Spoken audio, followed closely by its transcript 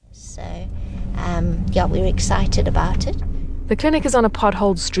we're excited about it. The clinic is on a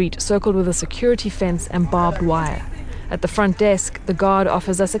potholed street circled with a security fence and barbed wire. At the front desk, the guard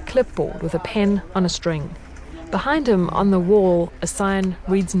offers us a clipboard with a pen on a string. Behind him, on the wall, a sign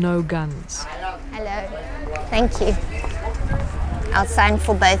reads "No guns." Hello. Thank you. I'll sign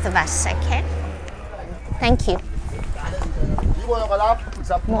for both of us, okay? Thank you.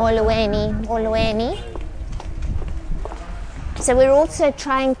 Molaweni. So we're also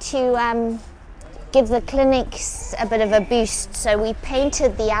trying to give the clinics a bit of a boost. So we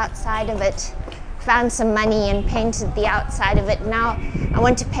painted the outside of it, found some money and painted the outside of it. Now I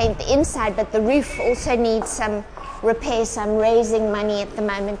want to paint the inside, but the roof also needs some repair, so I'm raising money at the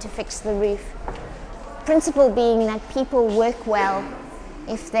moment to fix the roof. Principle being that people work well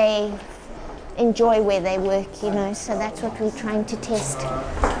if they enjoy where they work, so that's what we're trying to test.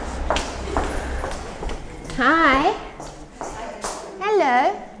 Hi.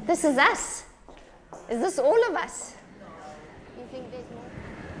 Hello. This is us. Is this all of us? You think there's more?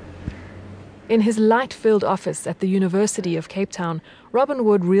 In his light-filled office at the University of Cape Town, Robin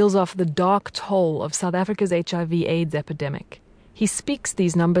Wood reels off the dark toll of South Africa's HIV/AIDS epidemic. He speaks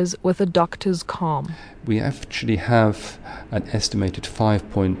these numbers with a doctor's calm. We actually have an estimated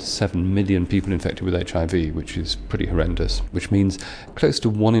 5.7 million people infected with HIV, which is pretty horrendous, which means close to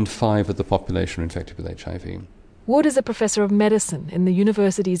 1 in 5 of the population are infected with HIV. Wood is a professor of medicine in the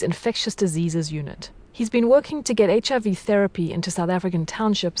university's infectious diseases unit. He's been working to get HIV therapy into South African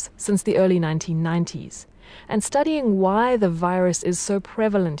townships since the early 1990s and studying why the virus is so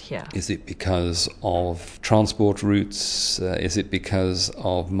prevalent here. Is it because of transport routes? Is it because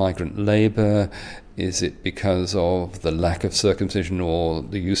of migrant labour? Is it because of the lack of circumcision or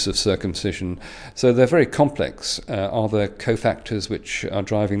the use of circumcision? So they're very complex. Are there cofactors which are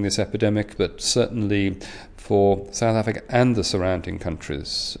driving this epidemic? But certainly for South Africa and the surrounding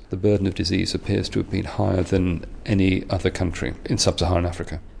countries, the burden of disease appears to have been higher than any other country in sub-Saharan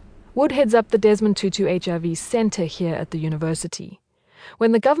Africa. Wood heads up the Desmond Tutu HIV Centre here at the university.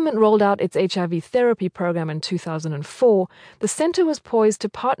 When the government rolled out its HIV therapy program in 2004, the centre was poised to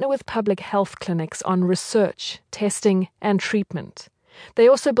partner with public health clinics on research, testing and treatment. They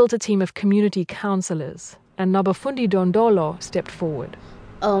also built a team of community counsellors, and Nobafundi Dondolo stepped forward.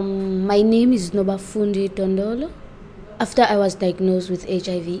 My name is Nobafundi Dondolo. After I was diagnosed with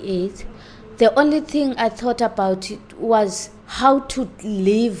HIV/AIDS, the only thing I thought about it was how to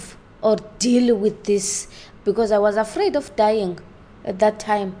live or deal with this, because I was afraid of dying at that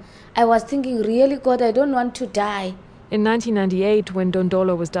time. I was thinking, really, God, I don't want to die. In 1998, when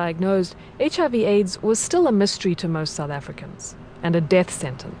Dondolo was diagnosed, HIV/AIDS was still a mystery to most South Africans and a death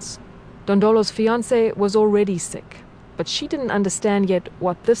sentence. Dondolo's fiancé was already sick, but she didn't understand yet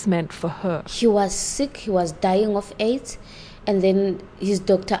what this meant for her. He was sick, he was dying of AIDS, and then his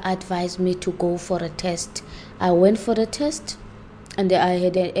doctor advised me to go for a test. I went for the test, and I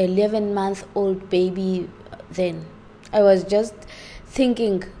had an 11-month-old baby then. I was just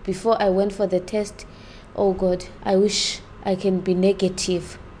thinking before I went for the test, oh God, I wish I can be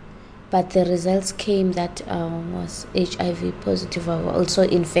negative. But the results came that I was HIV positive. I was also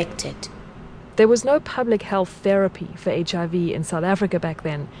infected. There was no public health therapy for HIV in South Africa back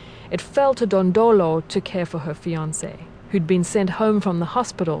then. It fell to Dondolo to care for her fiancé, who'd been sent home from the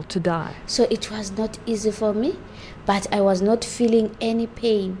hospital to die. So it was not easy for me, but I was not feeling any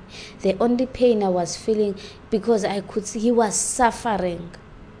pain. The only pain I was feeling, because I could see he was suffering.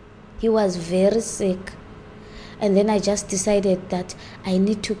 He was very sick. And then I just decided that I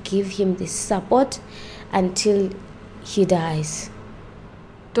need to give him this support until he dies.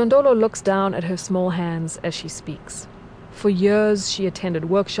 Dondolo looks down at her small hands as she speaks. For years, she attended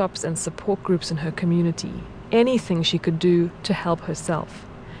workshops and support groups in her community. Anything she could do to help herself.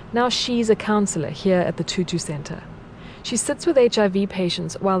 Now she's a counsellor here at the Tutu Centre. She sits with HIV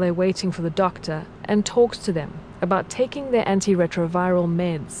patients while they're waiting for the doctor and talks to them about taking their antiretroviral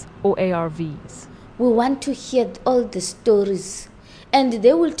meds, or ARVs. We want to hear all the stories. And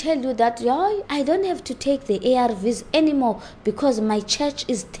they will tell you that, I don't have to take the ARVs anymore because my church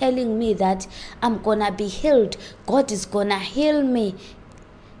is telling me that I'm going to be healed. God is going to heal me.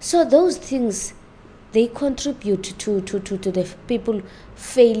 So those things, they contribute to the people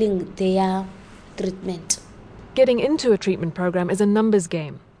failing their treatment. Getting into a treatment program is a numbers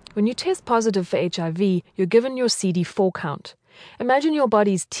game. When you test positive for HIV, you're given your CD4 count. Imagine your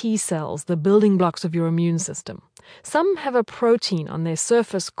body's T cells, the building blocks of your immune system. Some have a protein on their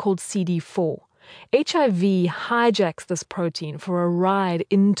surface called CD4. HIV hijacks this protein for a ride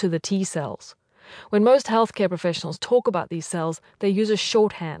into the T cells. When most healthcare professionals talk about these cells, they use a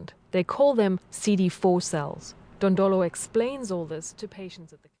shorthand. They call them CD4 cells. Dondolo explains all this to patients at the